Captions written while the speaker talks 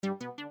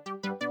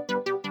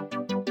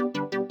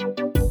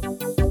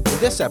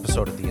this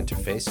episode of The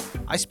Interface,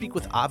 I speak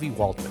with Avi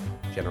Waldman,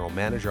 General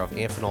Manager of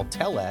Amphenol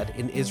Telad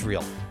in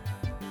Israel.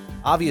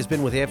 Avi has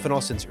been with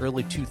Amphenol since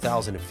early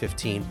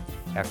 2015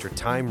 after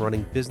time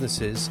running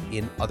businesses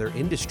in other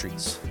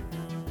industries.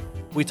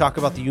 We talk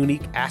about the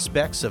unique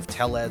aspects of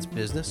Telad's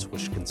business,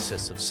 which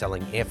consists of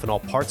selling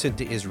Amphenol parts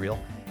into Israel,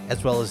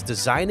 as well as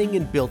designing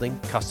and building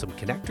custom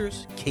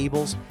connectors,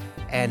 cables,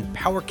 and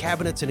power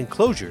cabinets and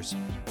enclosures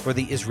for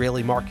the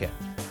Israeli market.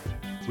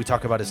 We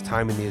talk about his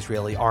time in the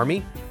Israeli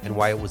army and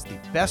why it was the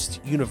best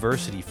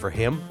university for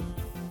him.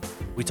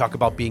 We talk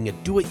about being a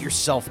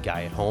do-it-yourself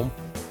guy at home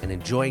and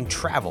enjoying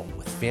travel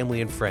with family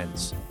and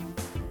friends.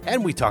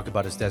 And we talk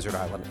about his Desert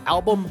Island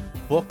album,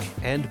 book,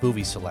 and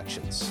movie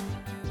selections.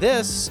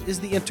 This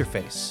is The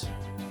Interface.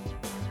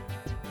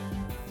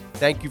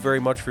 Thank you very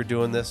much for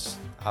doing this,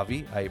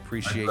 Avi. I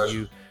appreciate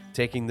you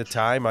taking the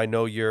time. I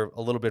know you're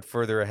a little bit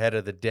further ahead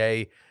of the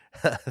day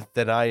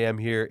than I am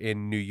here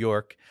in New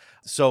York.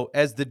 So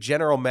as the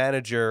general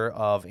manager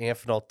of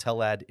Amphenol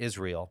Telad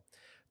Israel,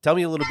 tell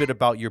me a little bit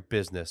about your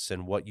business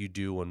and what you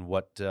do and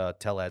what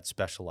Telad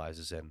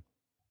specializes in.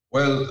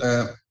 Well,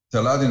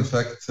 Telad, in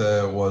fact,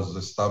 was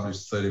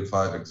established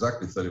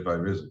exactly 35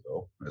 years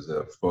ago, as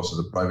a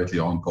privately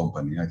owned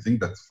company. I think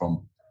that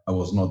I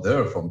was not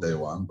there from day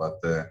one,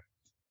 but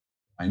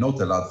I know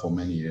Telad for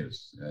many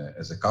years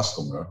as a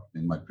customer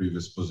in my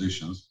previous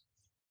positions.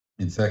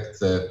 In fact,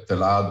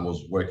 Telad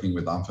was working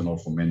with Amphenol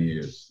for many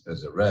years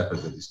as a rep,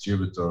 as a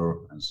distributor,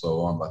 and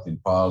so on. But in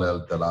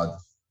parallel, Telad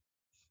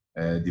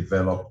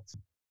developed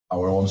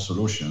our own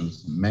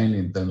solutions, mainly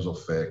in terms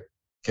of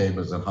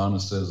cables and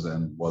harnesses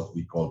and what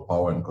we call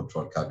power and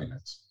control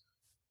cabinets.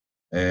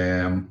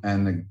 And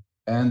the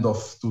end of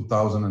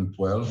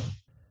 2012,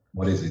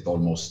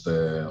 almost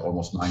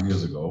 9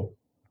 years ago,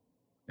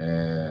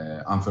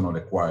 Amphenol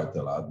acquired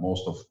Telad,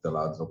 most of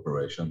Telad's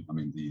operation,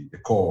 the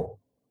core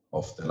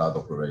of Telad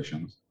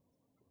operations.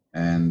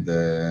 And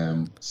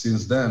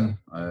since then,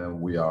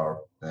 we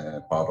are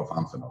part of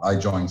Amphenol. I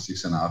joined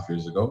 6.5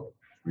 years ago,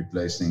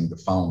 replacing the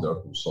founder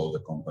who sold the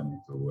company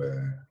to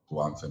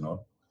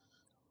Amphenol.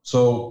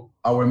 So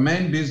our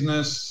main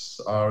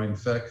business are, in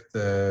fact,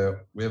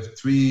 we have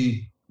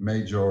three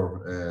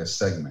major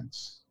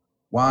segments.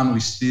 One,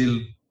 we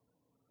still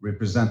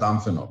represent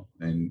Amphenol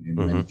in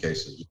many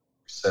cases. We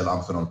sell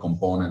Amphenol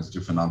components,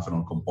 different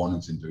Amphenol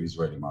components into the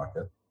Israeli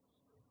market.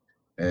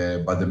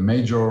 But the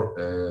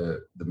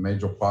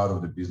major part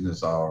of the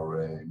business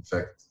are, in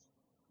fact,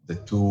 the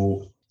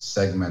two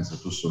segments, the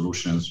two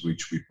solutions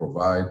which we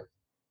provide.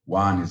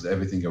 One is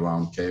everything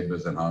around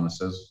cables and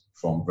harnesses,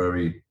 from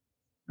very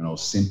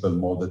simple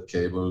molded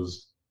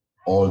cables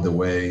all the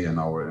way, and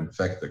our, in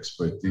fact,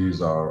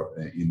 expertise are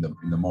in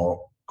the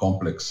more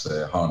complex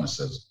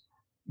harnesses,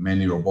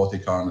 many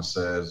robotic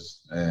harnesses,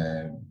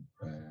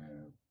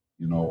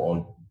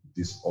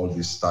 all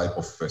this type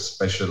of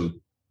special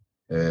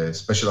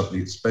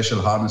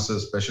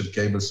harnesses, special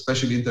cables,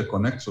 special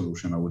interconnect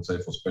solution, I would say,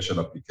 for special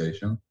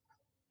application.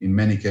 In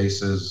many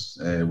cases,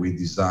 we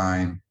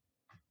design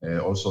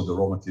also the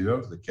raw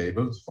materials, the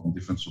cables from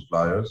different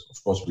suppliers.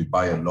 Of course, we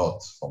buy a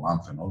lot from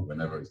Amphenol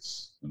whenever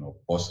it's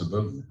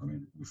possible.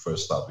 We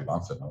first start with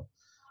Amphenol,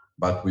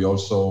 but we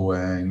also,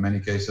 in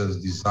many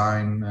cases,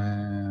 design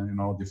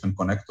different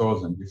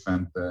connectors and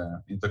different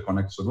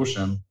interconnect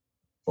solution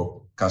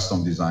for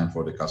custom design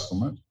for the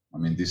customer.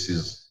 This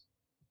is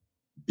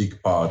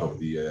big part of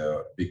the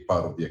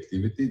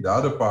activity. The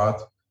other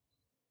part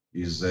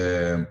is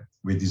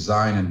we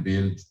design and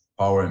build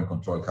power and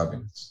control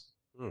cabinets,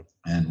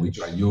 and which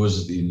are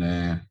used in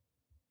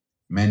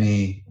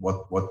many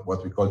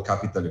what we call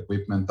capital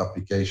equipment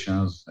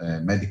applications,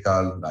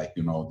 medical, like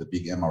the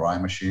big MRI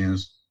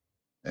machines,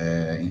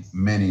 in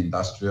many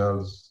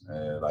industrials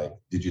like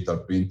digital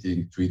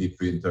printing, 3D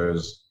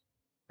printers,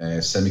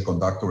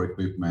 semiconductor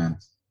equipment.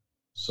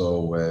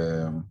 So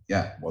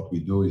what we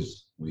do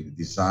is we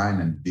design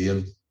and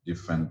build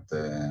different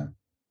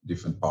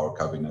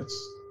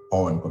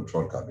power and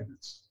control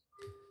cabinets.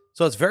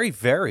 So it's very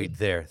varied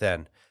there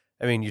then.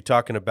 You're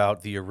talking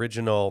about the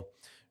original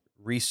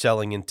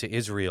reselling into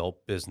Israel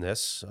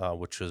business,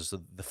 which was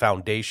the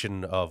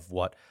foundation of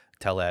what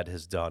Telad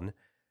has done.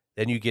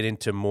 Then you get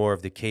into more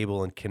of the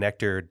cable and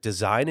connector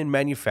design and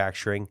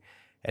manufacturing,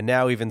 and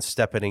now even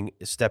stepping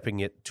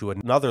it to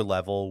another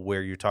level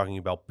where you're talking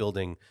about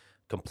building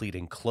complete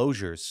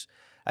enclosures.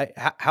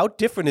 How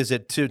different is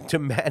it to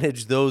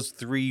manage those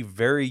three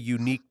very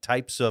unique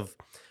types of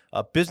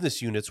business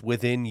units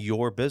within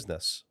your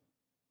business?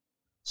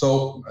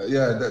 So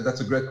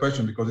that's a great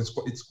question, because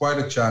it's quite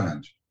a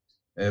challenge.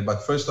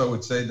 But first, I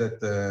would say that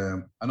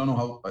I don't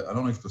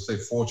know if to say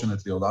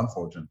fortunately or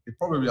unfortunately.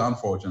 Probably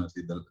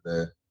unfortunately,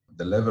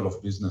 the level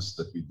of business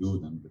that we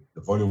do and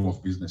the volume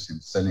of business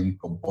in selling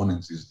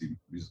components is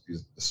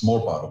the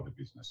small part of the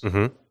business.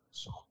 Mm-hmm.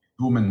 So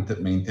we do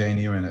maintain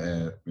even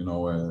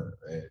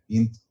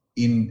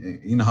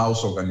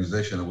in-house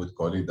organization, I would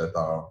call it, that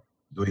are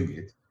doing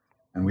it.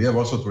 And we have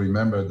also to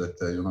remember that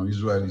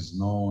Israel is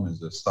known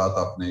as a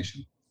startup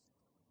nation,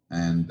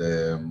 and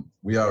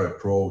we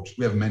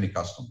have many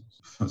customers.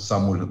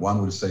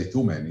 one will say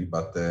too many,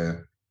 but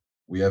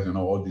we have,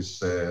 all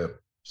these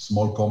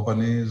small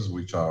companies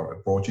which are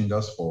approaching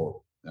us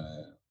for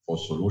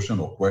solution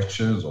or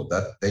questions or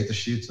data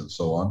sheets and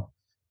so on.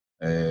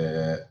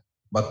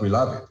 But we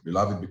love it. We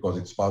love it because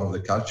it's part of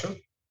the culture,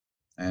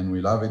 and we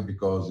love it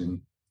because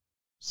in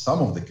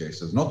some of the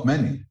cases, not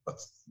many, but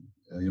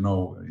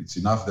it's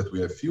enough that we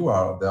have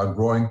fewer. They are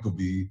growing to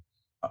be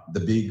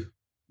the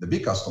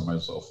big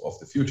customers of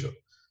the future.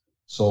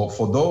 So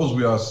for those,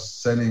 we are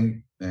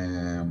selling,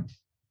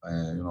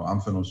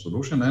 Amphenol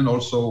solution and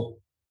also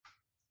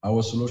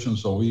our solution.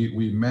 So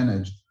we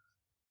managed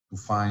to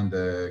find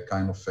a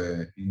kind of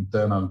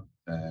internal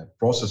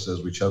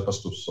processes which help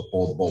us to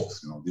support both,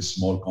 these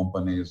small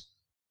companies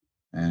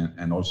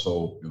and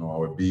also,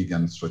 our big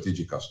and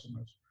strategic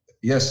customers.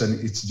 Yes, and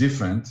it's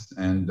different.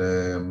 And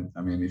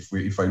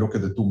if I look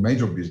at the two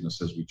major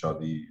businesses, which are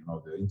the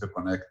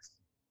interconnect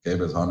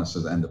cables,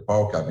 harnesses, and the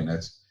power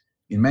cabinets,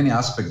 in many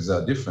aspects they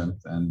are different,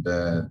 and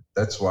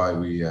that's why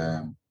we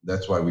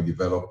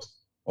developed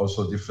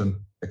also different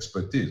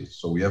expertise.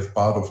 So we have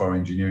part of our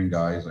engineering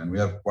guys, and we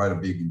have quite a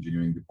big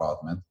engineering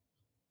department,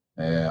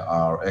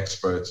 are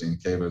experts in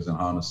cables and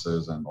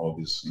harnesses and all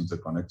this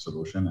interconnect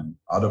solution, and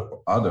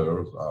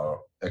others are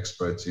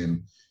experts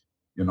in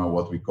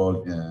what we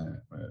call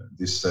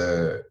this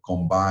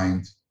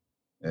combined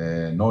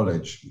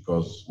knowledge,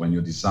 because when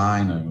you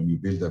design and when you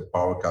build the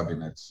power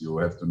cabinets, you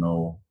have to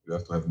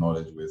have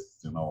knowledge with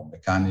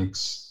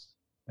mechanics,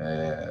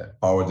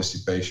 power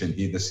dissipation,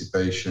 heat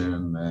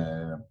dissipation,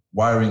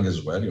 wiring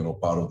as well.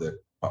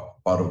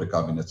 Part of the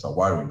cabinets are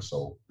wiring,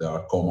 so there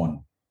are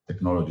common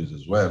technologies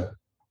as well.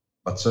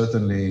 But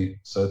certainly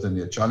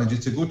a challenge.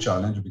 It's a good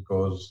challenge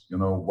because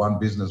one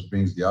business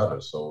brings the other,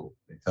 so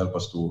it helps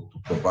us to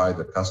provide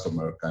the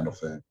customer kind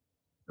of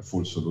a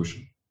full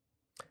solution.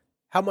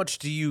 How much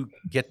do you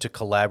get to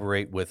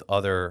collaborate with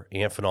other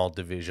Amphenol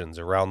divisions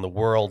around the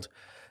world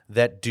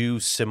that do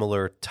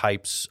similar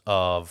types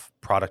of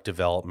product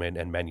development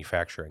and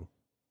manufacturing?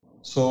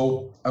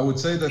 So I would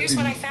say that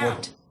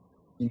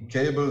in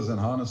cables and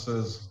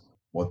harnesses,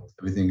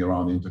 everything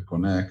around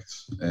interconnect,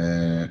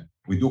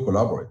 we do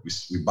collaborate.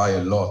 We buy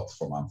a lot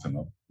from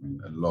Amphenol,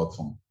 a lot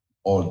from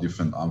all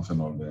different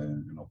Amphenol,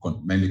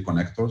 mainly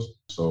connectors.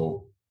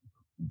 So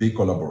big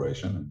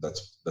collaboration, and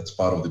that's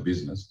part of the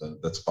business.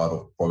 That's part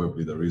of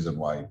probably the reason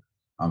why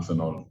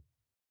Amphenol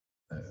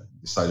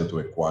decided to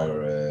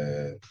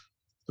acquire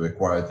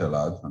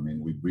Telad.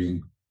 We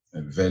bring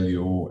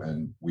value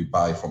and we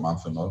buy from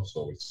Amphenol,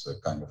 so it's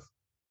kind of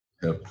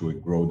help to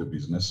grow the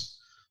business.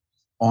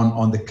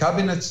 On the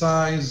cabinet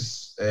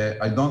size,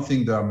 I don't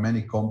think there are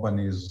many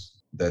companies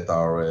that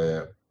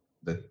are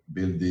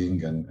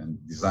building and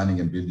designing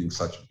and building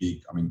such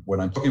big. When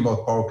I'm talking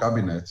about power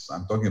cabinets,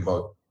 I'm talking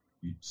about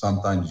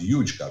sometimes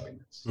huge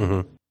cabinets.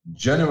 Mm-hmm.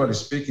 Generally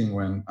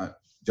speaking,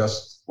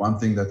 just one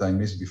thing that I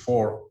missed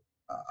before,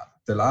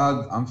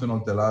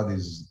 Amphenol Telad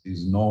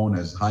is known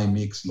as high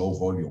mix, low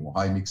volume, or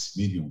high mix,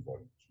 medium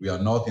volume. We are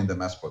not in the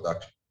mass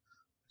production.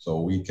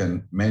 So we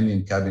can, mainly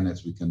in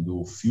cabinets, we can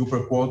do few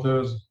per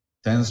quarters,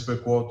 tens per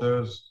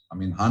quarters.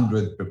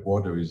 100 per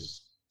quarter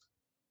is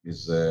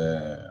it's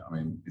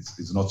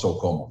not so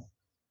common.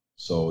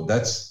 So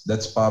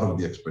that's part of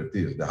the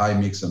expertise, the high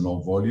mix and low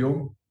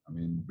volume.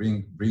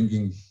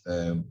 Bringing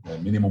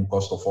minimum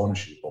cost of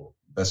ownership or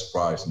best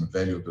price and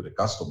value to the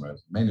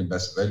customers, mainly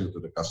best value to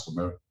the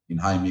customer in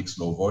high mix,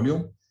 low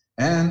volume,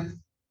 and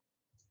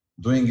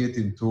doing it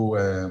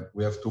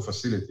we have two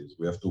facilities,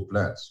 we have two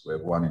plants. We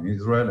have one in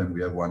Israel and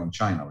we have one in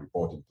China,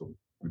 reporting to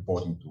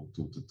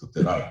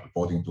Telad,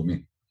 reporting to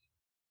me.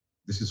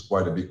 This is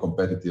quite a big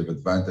competitive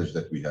advantage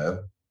that we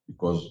have,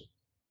 because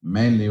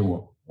mainly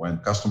when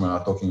customers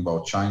are talking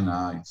about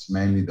China, it's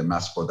mainly the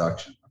mass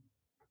production,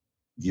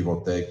 give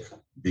or take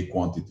big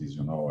quantities,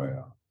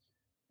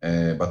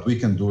 but we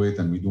can do it,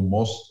 and we do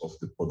most of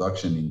the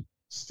production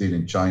still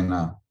in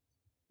China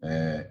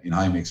in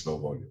high mix, low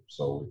volume.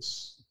 So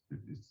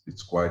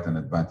it's quite an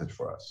advantage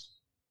for us.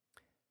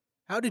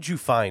 How did you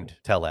find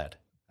Telad?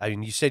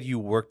 You said you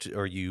worked,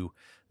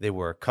 they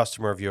were a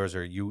customer of yours,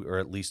 or you are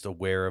at least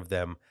aware of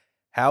them.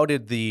 How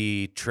did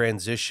the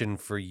transition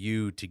for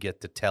you to get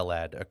to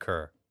Telad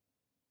occur?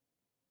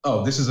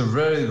 Oh, this is a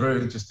very,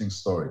 very interesting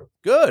story.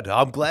 Good.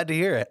 I'm glad to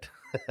hear it.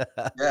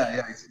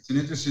 Yeah. It's an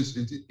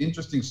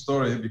interesting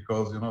story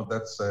because,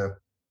 that's,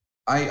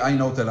 I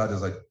know Telad,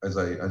 as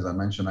I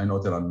mentioned, I know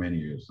Telad many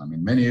years.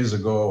 Many years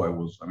ago,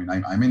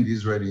 I'm in the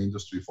Israeli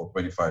industry for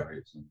 25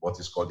 years, in what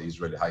is called the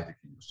Israeli high-tech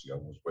industry. I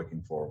was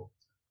working for,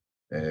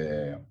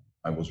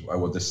 I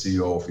was the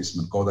CEO of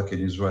Eastman Kodak in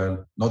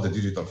Israel, not the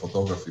digital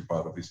photography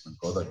part of Eastman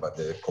Kodak, but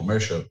the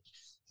commercial,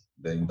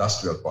 the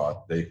industrial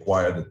part. They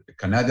acquired a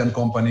Canadian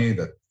company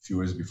that a few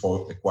years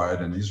before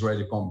acquired an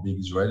big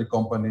Israeli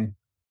company.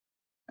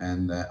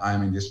 And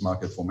I'm in this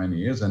market for many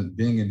years. And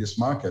being in this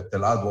market,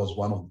 Telad was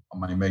one of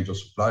my major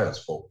suppliers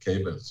for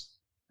cables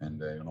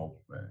and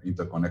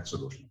interconnect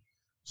solution.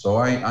 So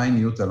I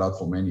knew Telad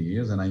for many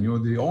years, and I knew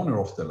the owner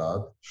of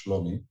Telad,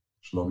 Shlomi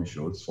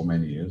Schultz, for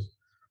many years.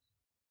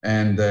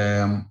 And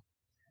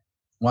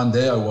one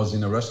day I was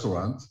in a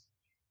restaurant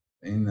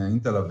in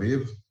Tel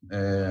Aviv,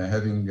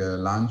 having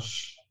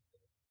lunch,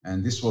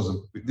 and this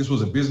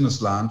was a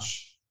business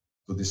lunch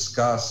to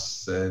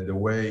discuss the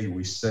way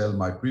we sell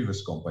my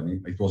previous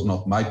company. It was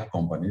not my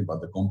company, but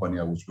the company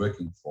I was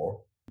working for.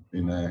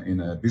 In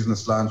a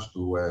business lunch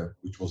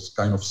which was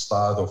kind of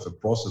start of a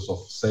process of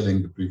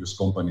selling the previous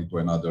company to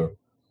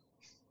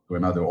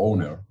another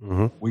owner,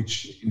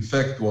 which in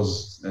fact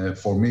was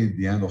for me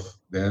the end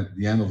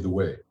of the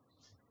way,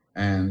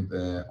 and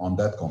on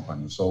that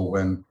company. So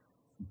when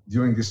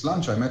during this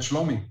lunch I met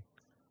Shlomi,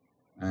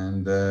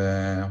 and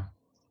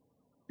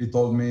he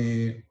told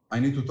me, I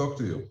need to talk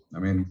to you. I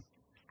mean,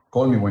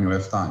 call me when you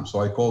have time.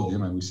 So I called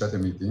him and we set a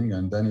meeting,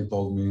 and then he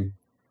told me,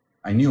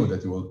 I knew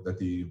that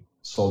he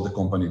sold the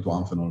company to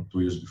Amphenol 2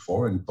 years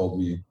before, and he told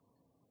me,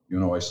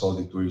 I sold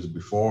it 2 years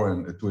before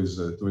and 2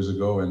 years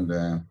ago, and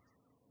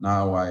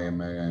now I'm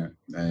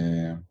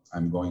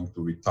going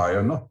to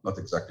retire. Not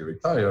exactly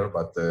retire,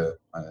 but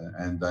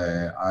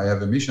I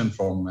have a mission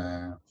from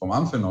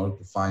Amphenol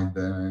to find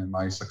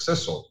my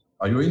successor.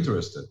 Are you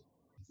interested?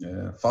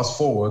 Fast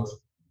forward,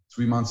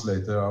 3 months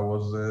later, I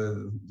was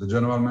the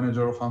general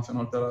manager of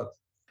Amphenol Telad.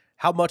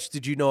 How much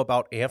did you know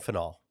about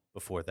Amphenol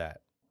before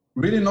that?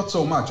 Really not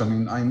so much. I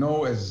mean, I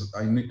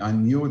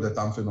knew that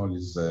Amphenol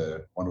is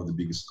one of the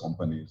biggest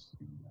companies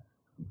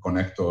in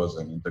connectors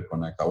and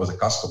interconnect. I was a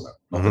customer,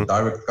 not a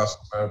direct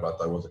customer, but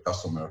I was a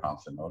customer of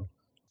Amphenol.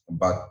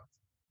 But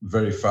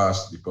very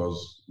fast,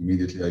 because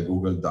immediately I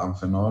Googled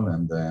Amphenol,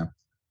 and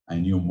I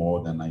knew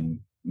more than I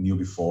knew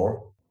before.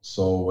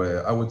 So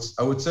I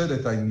would say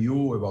that I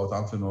knew about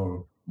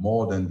Amphenol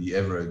more than the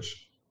average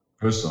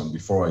person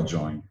before I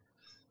joined.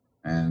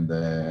 And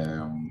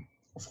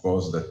of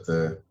course,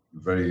 that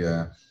very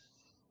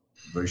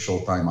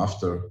short time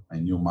after, I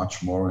knew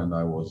much more, and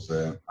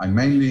I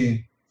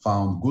mainly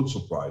found good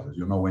surprises.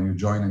 When you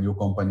join a new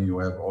company, you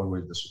have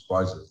always the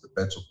surprises, the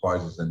bad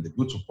surprises and the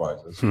good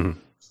surprises.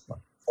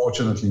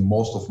 Fortunately,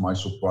 most of my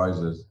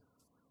surprises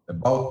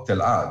about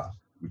Telad,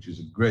 which is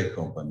a great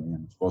company,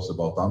 and of course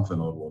about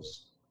Amphenol, was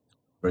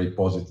very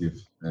positive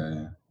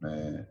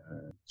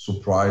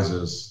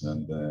surprises,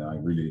 and I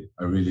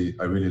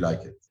really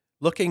like it.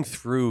 Looking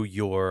through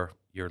your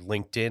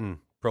LinkedIn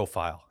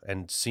profile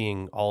and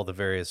seeing all the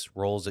various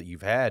roles that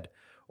you've had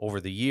over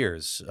the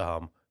years,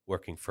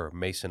 working for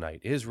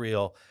Masonite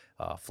Israel,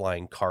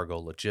 flying cargo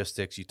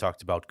logistics. You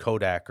talked about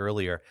Kodak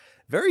earlier.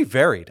 Very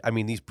varied. I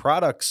mean, these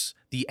products,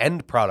 the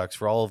end products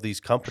for all of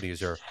these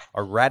companies are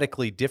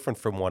radically different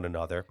from one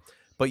another.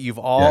 But you've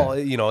all,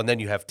 and then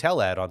you have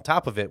Telad on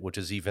top of it, which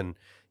is even,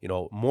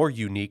 more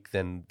unique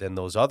than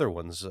those other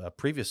ones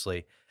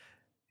previously.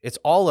 It's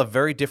all a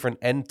very different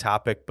end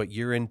topic, but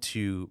you're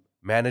into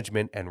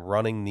management and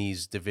running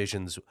these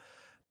divisions.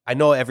 I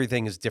know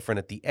everything is different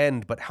at the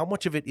end, but how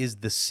much of it is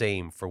the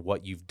same for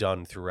what you've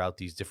done throughout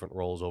these different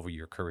roles over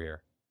your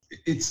career?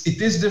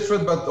 It is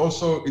different, but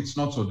also it's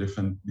not so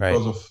different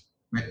because of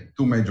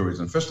two major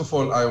reasons. First of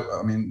all,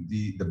 I mean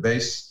the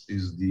base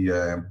is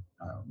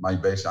my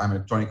base. I'm an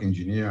electronic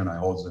engineer, and I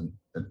hold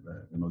a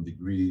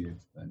degree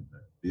and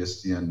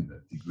BSc and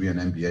degree and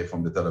MBA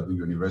from the Tel Aviv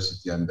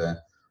University, and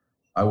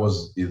I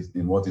was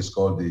in what is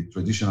called the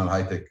traditional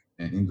high-tech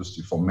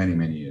industry for many,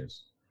 many years.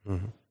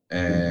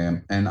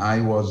 And I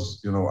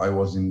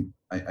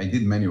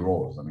did many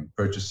roles. I mean,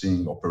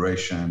 purchasing,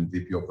 operation,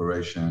 VP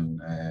operation,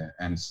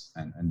 and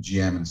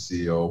GM and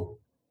CEO.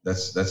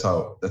 That's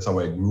how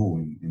I grew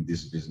in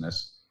this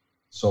business.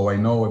 So I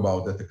know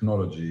about the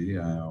technology.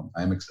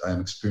 I'm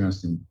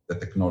experienced in the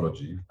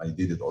technology. I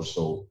did it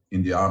also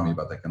in the army,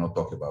 but I cannot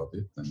talk about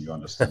it, and you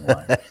understand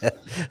why.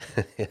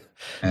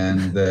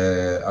 And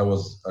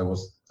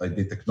I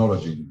did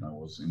technology. I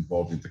was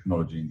involved in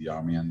technology in the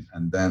army,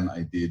 and then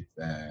I did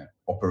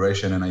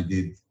operation, and I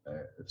did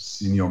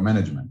senior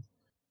management.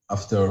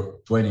 After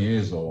 20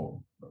 years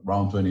or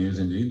around 20 years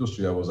in the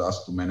industry, I was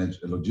asked to manage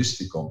a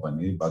logistic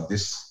company, but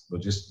this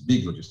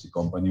big logistic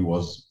company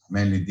was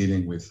mainly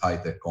dealing with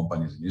high-tech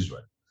companies in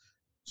Israel.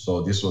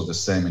 So this was the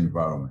same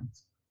environment.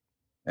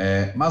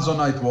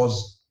 Masonite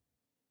was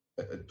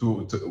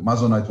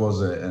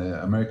an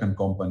American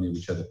company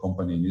which had a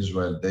company in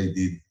Israel. They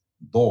did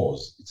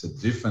doors. It's a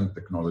different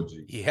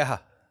technology. Yeah,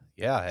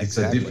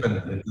 exactly.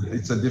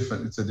 It's a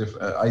different.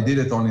 I did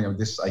it only on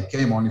this. I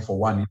came only for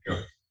 1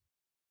 year.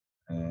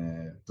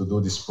 To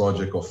do this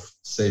project of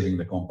saving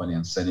the company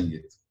and selling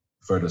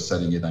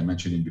it. I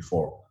mentioned it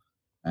before,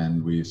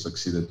 and we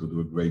succeeded to do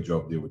a great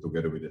job there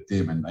together with the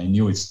team. And I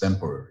knew it's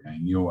temporary. I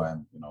knew,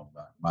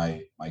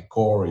 my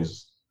core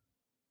is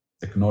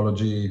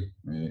technology,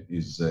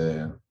 is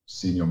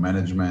senior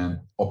management,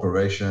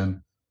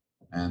 operation,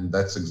 and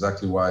that's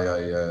exactly why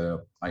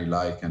I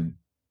like, and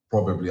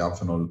probably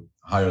Amphenol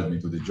hired me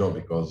to the job,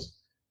 because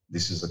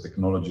this is a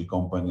technology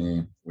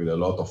company with a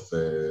lot of,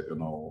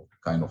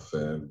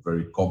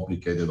 very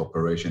complicated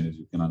operation, as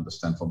you can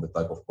understand from the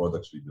type of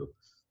products we do.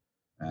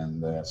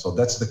 And so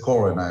that's the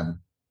core, and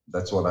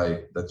that's what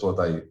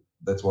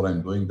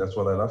I'm doing. That's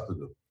what I love to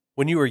do.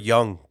 When you were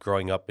young,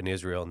 growing up in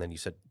Israel, and then you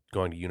said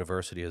going to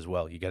university as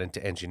well, you got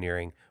into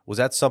engineering. Was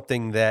that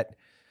something that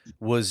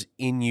was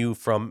in you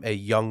from a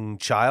young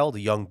child, a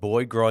young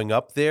boy growing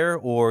up there,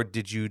 or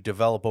did you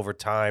develop over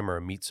time or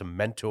meet some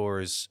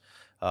mentors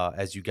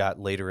as you got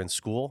later in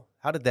school?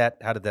 How did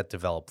that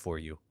develop for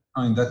you?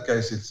 In that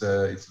case, it's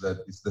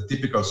the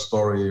typical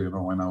story.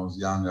 When I was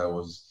young, I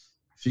was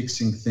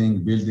fixing things,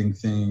 building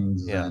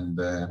things, Yeah. and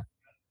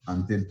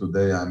until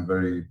today, I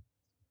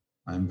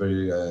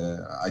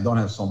don't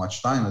have so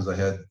much time as I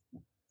had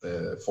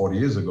 40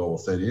 years ago or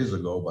 30 years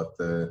ago,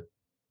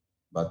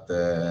 but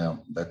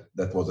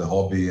that was a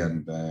hobby,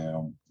 and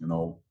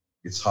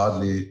it's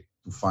hardly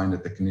to find a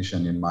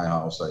technician in my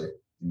house.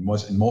 In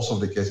most of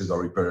the cases, I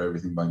repair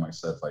everything by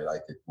myself. I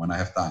like it when I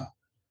have time.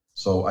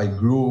 So I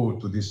grew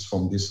to this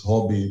from this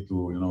hobby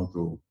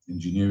to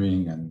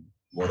engineering and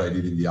what I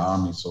did in the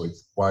army. So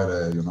it's quite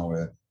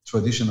a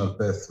traditional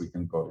path, we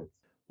can call it.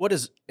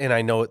 And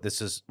I know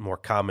this is more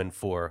common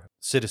for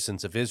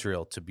citizens of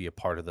Israel to be a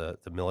part of the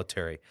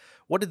military.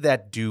 What did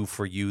that do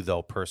for you,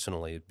 though,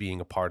 personally,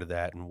 being a part of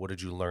that? And what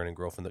did you learn and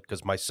grow from that?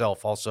 Because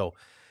myself, also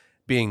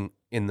being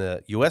in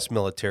the U.S.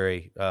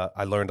 military,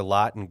 I learned a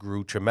lot and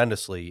grew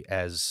tremendously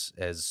as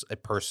a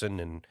person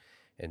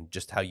and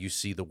just how you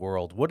see the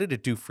world. What did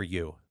it do for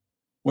you?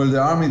 Well,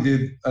 the army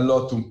did a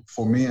lot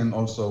for me and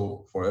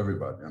also for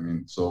everybody. I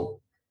mean, so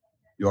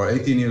you are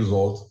 18 years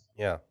old,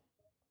 Yeah.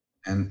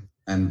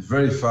 and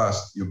very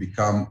fast you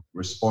become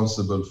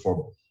responsible for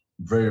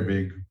very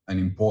big and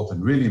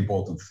important, really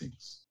important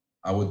things.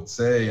 I would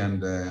say,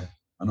 and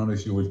I don't know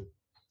if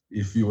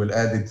you will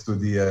add it to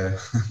the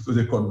to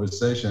the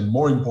conversation,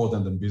 more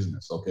important than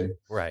business. Okay,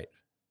 Right.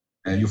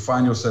 and you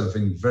find yourself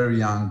in very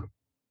young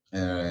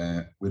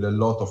with a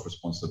lot of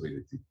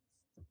responsibility,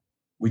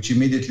 which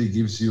immediately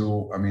gives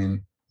you. I mean,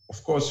 of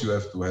course, you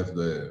have to have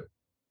the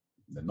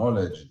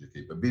knowledge, the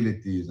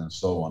capabilities, and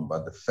so on.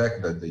 But the fact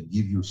that they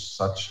give you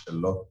such a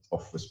lot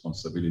of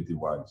responsibility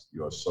while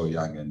you are so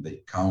young, and they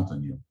count on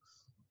you,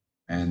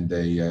 and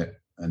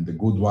the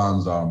good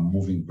ones are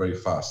moving very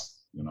fast,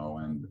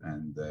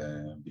 and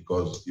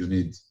because you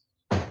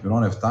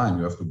don't have time,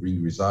 you have to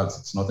bring results.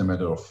 It's not a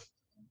matter of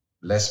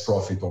less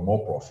profit or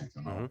more profit.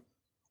 Hmm.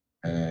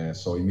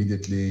 So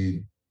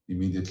immediately,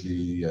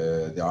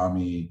 the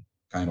army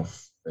kind of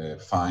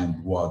find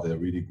who are the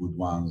really good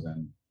ones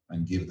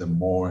and give them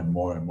more and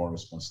more and more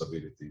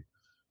responsibility.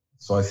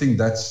 So I think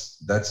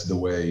that's the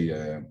way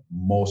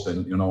most, and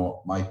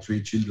my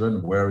three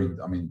children were in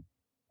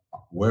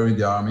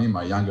the army.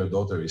 My younger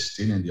daughter is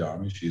still in the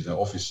army. She's an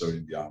officer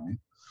in the army,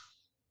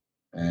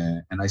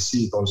 and I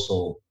see it also.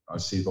 I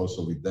see it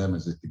also with them,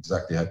 as it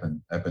exactly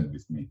happened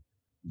with me.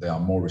 They are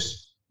more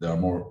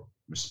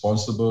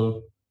responsible.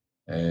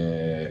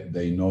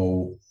 They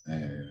know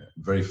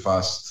very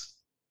fast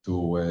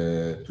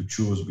to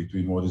choose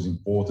between what is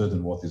important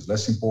and what is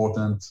less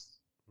important.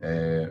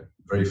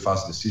 Very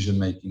fast decision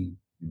making.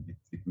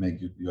 It make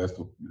you have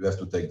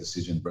to take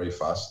decision very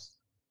fast,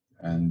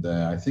 and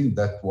I think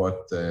that's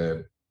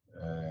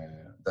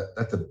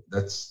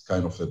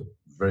kind of a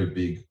very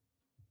big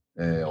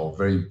or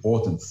very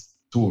important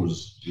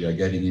tools we are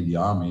getting in the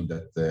army.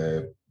 That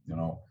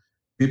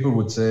people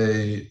would say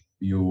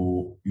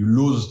you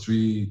lose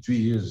three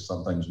years,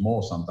 sometimes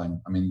more.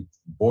 Sometimes, I mean,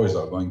 boys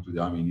are going to the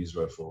army in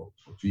Israel for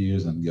 3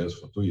 years and girls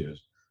for 2 years.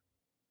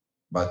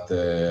 But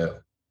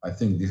I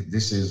think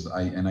this is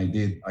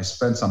I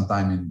spent some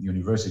time in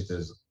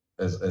universities,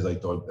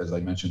 as I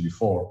mentioned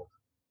before.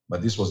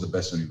 But this was the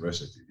best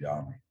university, the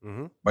army.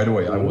 Hmm. By the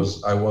way,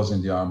 I was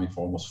in the army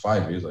for almost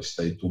 5 years. I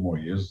stayed 2 more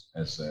years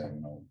as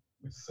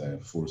with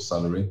full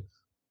salary,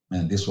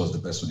 and this was the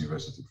best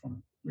university for me,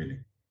 really.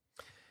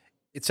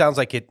 It sounds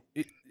like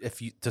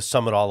if you to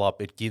sum it all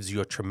up, it gives you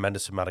a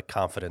tremendous amount of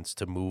confidence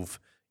to move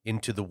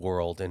into the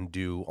world and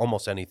do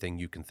almost anything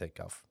you can think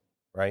of,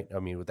 right? I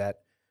mean,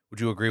 would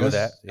you agree with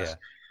that? Yes,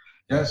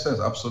 Yeah, yeah, yes,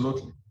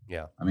 absolutely.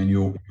 yeah. I mean,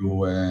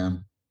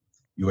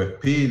 you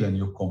appeal and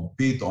you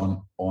compete on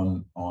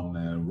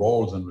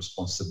roles and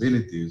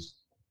responsibilities,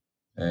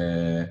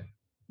 uh,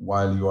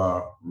 while you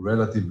are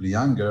relatively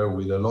younger,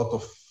 with a lot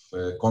of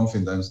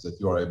confidence that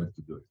you are able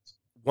to do it.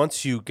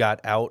 Once you got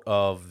out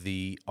of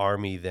the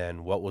army,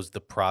 then what was the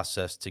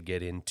process to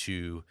get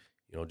into,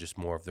 just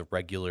more of the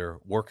regular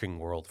working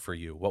world for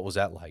you? What was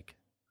that like?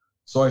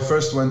 So I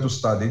first went to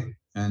study,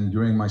 and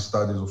during my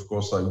studies, of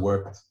course, I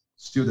worked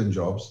student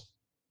jobs.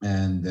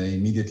 And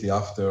immediately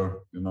after,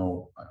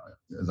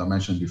 as I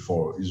mentioned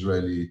before,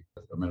 Israeli,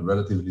 I mean,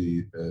 relatively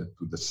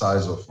to the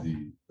size of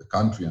the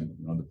country and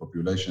the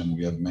population,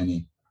 we have many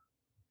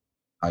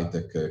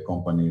high-tech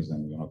companies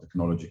and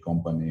technology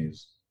companies.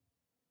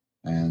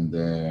 And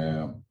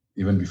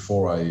even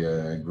before I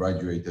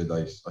graduated,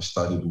 I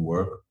started to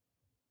work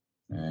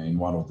in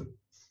one of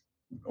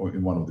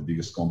the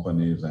biggest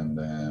companies, and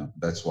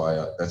that's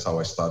how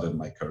I started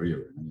my career.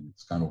 I mean,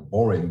 it's kind of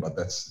boring, but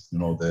that's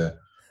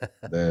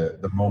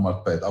the normal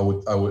path.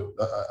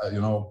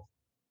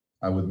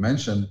 I would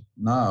mention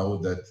now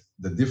that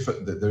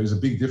that there is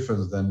a big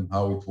difference than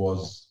how it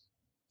was,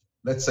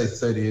 let's say,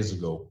 30 years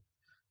ago.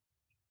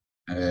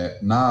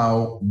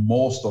 Now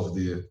most of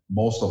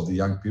the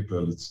young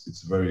people,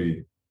 it's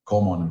very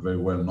common and very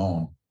well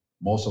known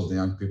most of the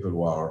young people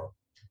who are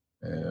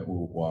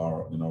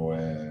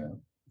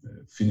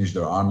finish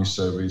their army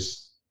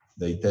service,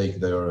 they take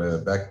their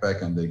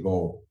backpack and they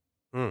go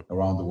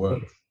around the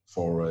world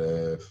for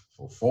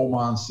 4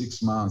 months,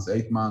 6 months,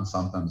 8 months,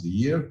 sometimes a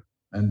year,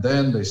 and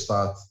then they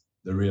start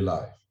the real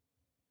life.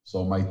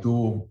 So my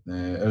two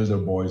elder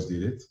boys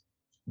did it.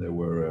 They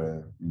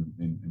were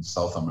in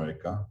South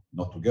America,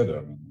 not together,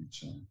 I mean,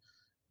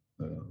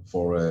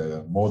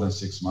 for more than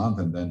 6 months,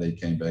 and then they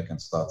came back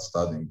and start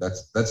studying.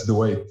 That's the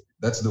way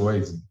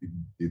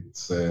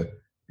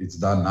it's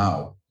done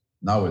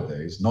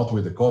nowadays. Not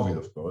with the COVID,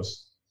 of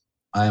course.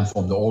 I am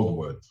from the old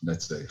world,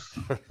 let's say.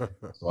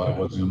 So I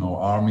was,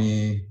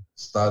 army,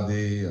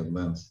 study, and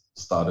then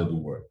started to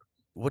work.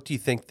 What do you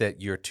think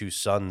that your two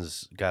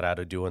sons got out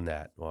of doing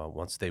that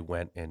once they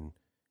went and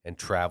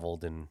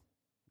traveled and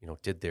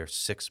did their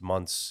 6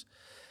 months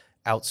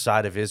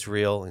outside of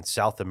Israel in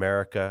South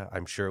America?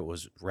 I'm sure it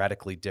was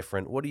radically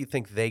different. What do you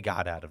think they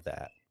got out of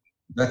that?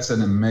 That's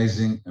an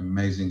amazing.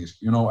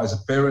 As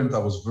a parent, I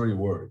was very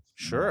worried.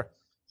 Sure.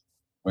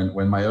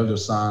 When my elder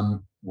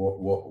son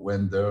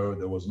went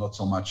there was not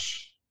so much.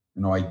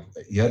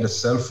 He had a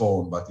cell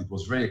phone, but it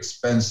was very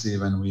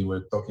expensive, and we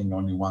were talking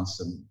only once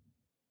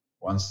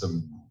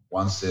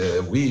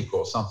a week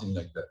or something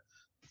like that.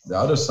 The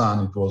other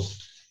son, it was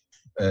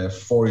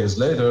 4 years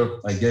later.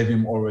 I gave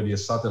him already a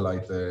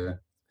satellite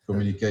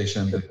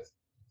communication that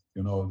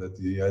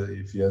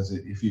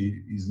if he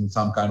is in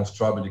some kind of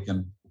trouble, he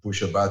can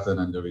push a button,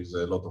 and there is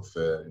a lot of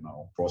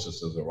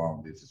processors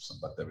around it.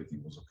 But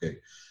everything was okay.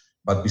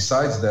 But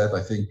besides that,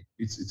 I think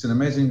it's an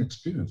amazing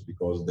experience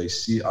because they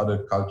see other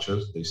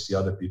cultures, they see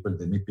other people,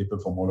 they meet people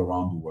from all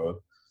around the world.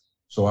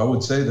 So I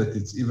would say that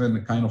it's even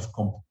a kind of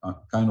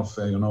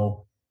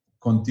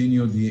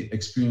continue the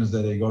experience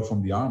that they got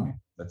from the army.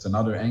 That's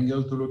another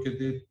angle to look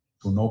at it,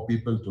 to know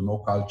people, to know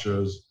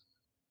cultures,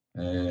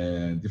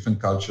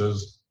 different cultures.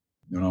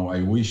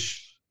 I wish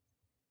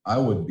I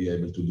would be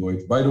able to do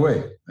it. By the way,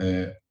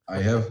 I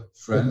have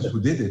friends who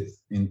did it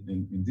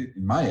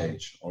in my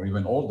age or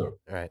even older.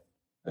 Right.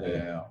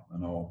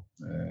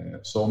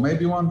 So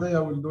maybe one day I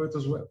will do it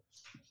as well.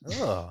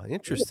 Oh,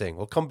 interesting.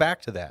 We'll come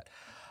back to that.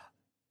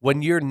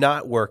 When you're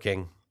not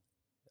working,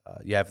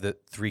 you have the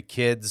 3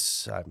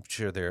 kids. I'm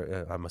sure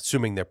I'm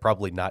assuming they're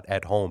probably not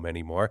at home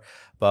anymore.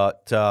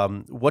 But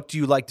what do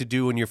you like to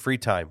do in your free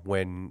time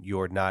when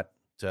you're not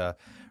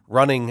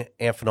running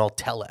Amphenol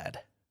Telad?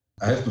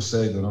 I have to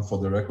say, for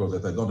the record,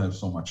 that I don't have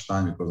so much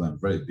time because I'm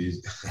very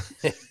busy.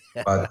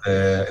 But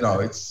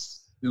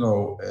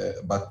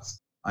but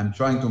I'm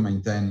trying to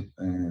maintain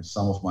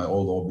some of my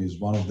old hobbies.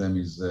 One of them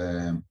is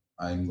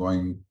I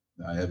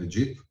have a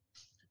Jeep,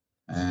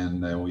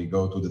 and we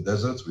go to the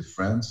deserts with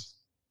friends.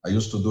 I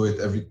used to do it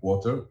every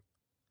quarter.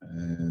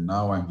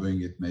 Now I'm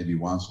doing it maybe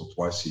once or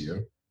twice a year.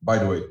 By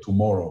the way,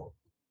 tomorrow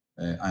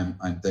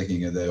I'm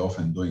taking a day off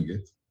and doing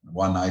it.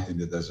 One night in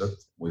the desert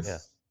with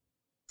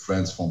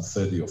friends from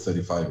 30 or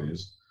 35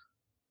 years.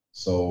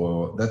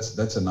 So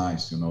that's a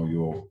nice,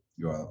 you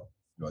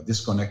are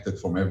disconnected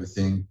from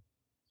everything.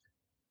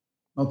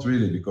 Not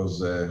really,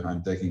 because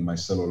I'm taking my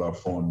cellular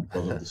phone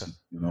because of this,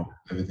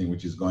 everything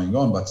which is going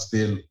on. But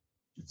still,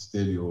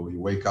 you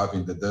wake up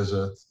in the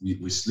desert.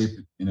 We sleep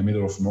in the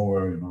middle of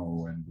nowhere,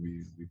 and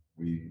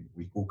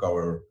we cook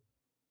our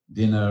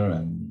dinner,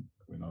 and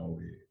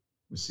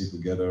we sit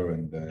together,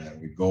 and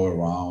we go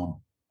around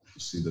to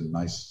see the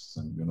nice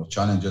and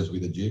challenges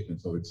with the Jeep. And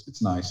so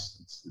it's nice.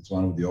 It's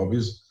one of the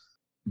hobbies.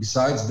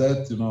 Besides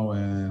that,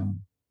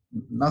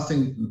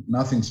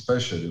 nothing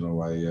special.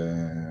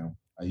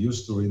 I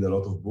used to read a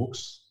lot of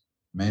books,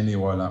 mainly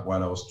while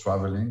I was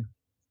traveling.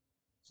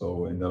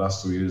 So in the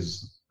last 2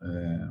 years,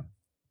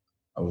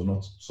 I was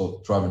not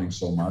traveling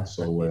so much.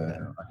 So I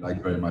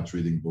like very much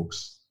reading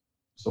books.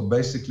 So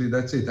basically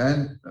that's it.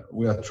 And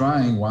we are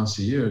trying once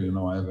a year.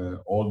 I have an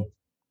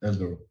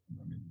elder.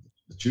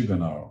 The children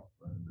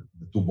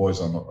the 2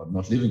 boys are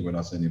not living with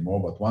us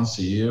anymore. But once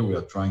a year, we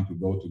are trying to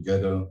go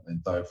together, the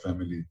entire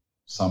family,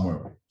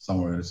 somewhere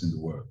else in the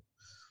world.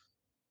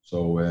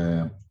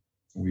 So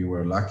we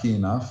were lucky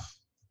enough,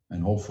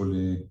 and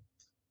hopefully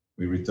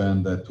we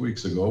returned 2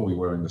 weeks ago. We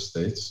were in the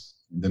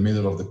States in the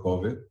middle of the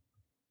COVID.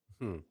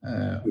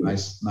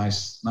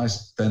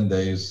 Nice 10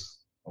 days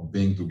of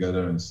being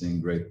together and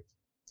seeing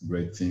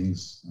great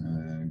things,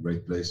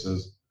 great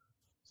places.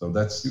 So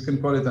you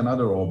can call it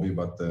another hobby,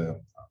 but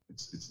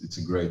it's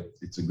a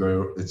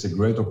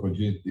great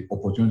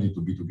opportunity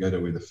to be together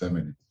with the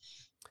family.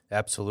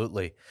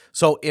 Absolutely.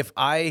 So if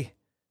I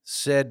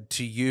said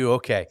to you,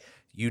 okay,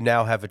 you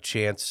now have a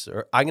chance,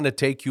 or I'm going to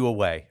take you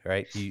away,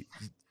 right?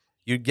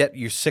 You get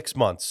your 6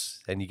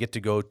 months, and you get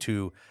to go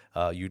to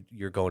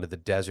you're going to the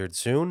desert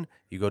soon.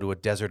 You go to a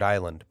desert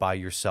island by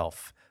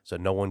yourself, so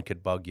no one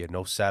could bug you,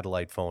 no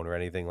satellite phone or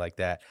anything like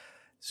that.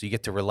 So you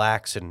get to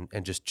relax and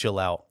just chill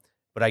out.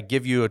 But I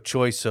give you a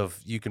choice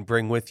of, you can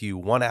bring with you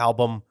 1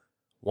 album,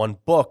 1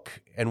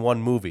 book, and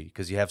 1 movie,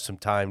 because you have some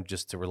time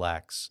just to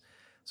relax.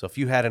 So if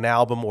you had an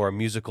album or a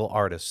musical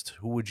artist,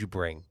 who would you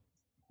bring?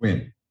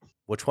 Queen.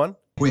 Which one?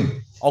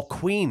 Queen. Oh,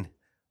 Queen.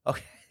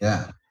 Okay.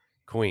 Yeah.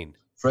 Queen.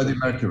 Freddie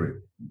Mercury.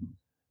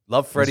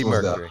 Love Freddie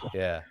was Mercury.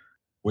 Yeah.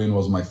 Queen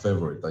was my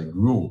favorite. I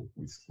grew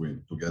with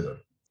Queen together.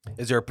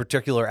 Is there a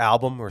particular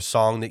album or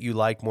song that you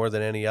like more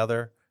than any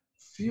other?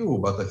 Few,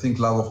 but I think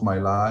Love of My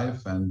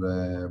Life and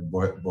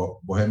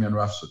Bohemian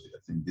Rhapsody. I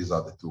think these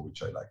are the two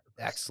which I like the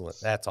best. Excellent.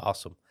 That's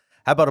awesome.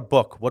 How about a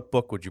book? What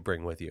book would you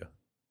bring with you?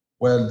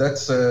 Well,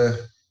 that's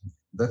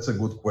a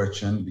good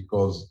question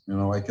because,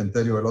 I can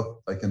tell you a lot.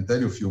 I can tell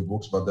you a few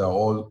books, but they're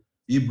all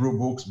Hebrew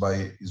books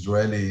by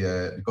Israeli,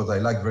 because I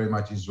like very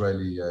much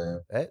Israeli.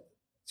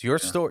 It's your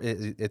story.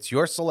 It's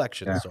your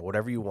selection. Yeah. So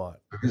whatever you want.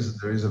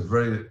 There is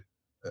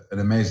an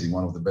amazing,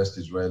 one of the best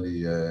Israeli,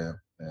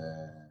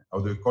 how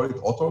do you call it,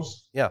 authors?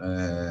 Yeah.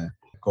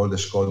 Called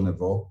Eshkol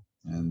Nevo.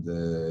 And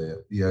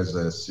he has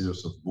a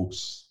series of books,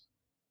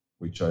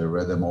 which I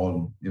read them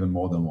all, even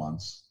more than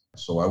once.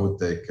 So I would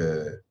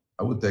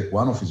take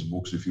one of his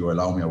books. If you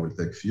allow me, I will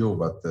take few,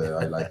 but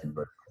I like him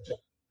very much.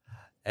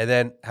 And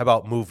then how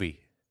about movie?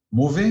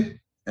 Movie?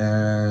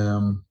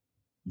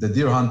 The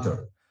Deer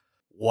Hunter.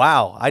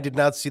 Wow. I did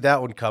not see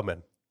that one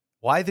coming.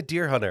 Why The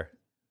Deer Hunter?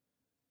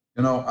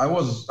 I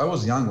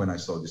was young when I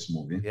saw this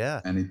movie. Yeah.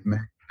 And it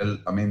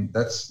made,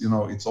 that's,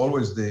 it's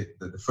always the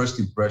first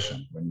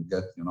impression when you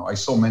get, I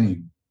saw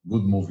many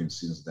good movies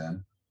since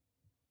then.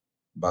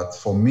 But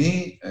for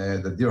me,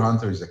 The Deer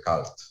Hunter is a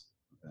cult.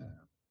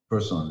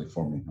 Personally,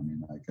 for me,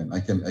 I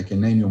can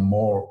name you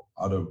more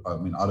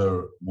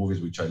other movies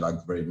which I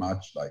liked very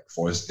much, like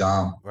Forrest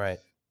Gump, right,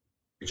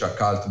 which are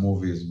cult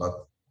movies. But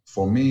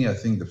for me, I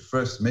think the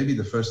first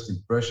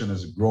impression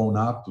as grown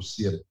up to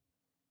see a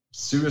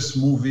serious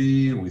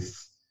movie which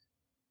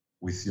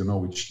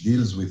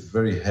deals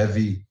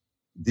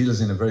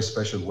in a very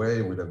special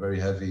way with a very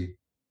heavy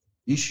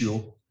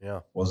issue.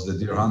 Yeah, was The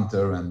Deer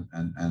Hunter,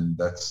 and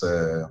that's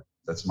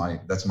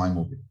my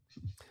movie.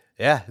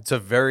 Yeah, it's a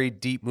very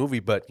deep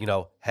movie, but,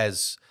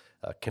 has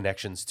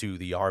connections to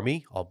the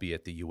Army,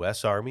 albeit the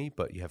U.S. Army,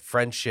 but you have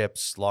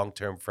friendships,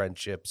 long-term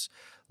friendships,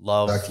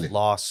 love, Exactly.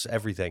 Loss,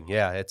 everything.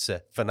 Yeah, it's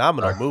a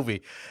phenomenal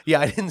movie. Yeah,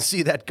 I didn't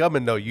see that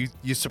coming, though.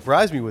 You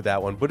surprised me with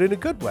that one, but in a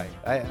good way.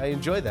 I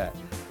enjoy that.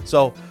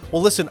 So,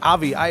 well, listen,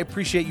 Avi, I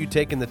appreciate you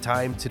taking the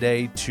time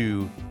today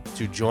to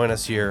join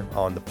us here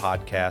on the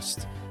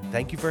podcast.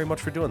 Thank you very much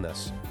for doing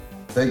this.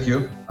 Thank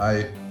you.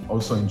 I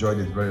also enjoyed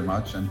it very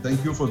much, and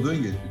thank you for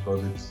doing it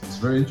because it's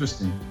very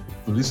interesting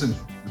to listen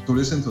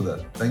to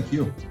that. Thank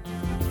you.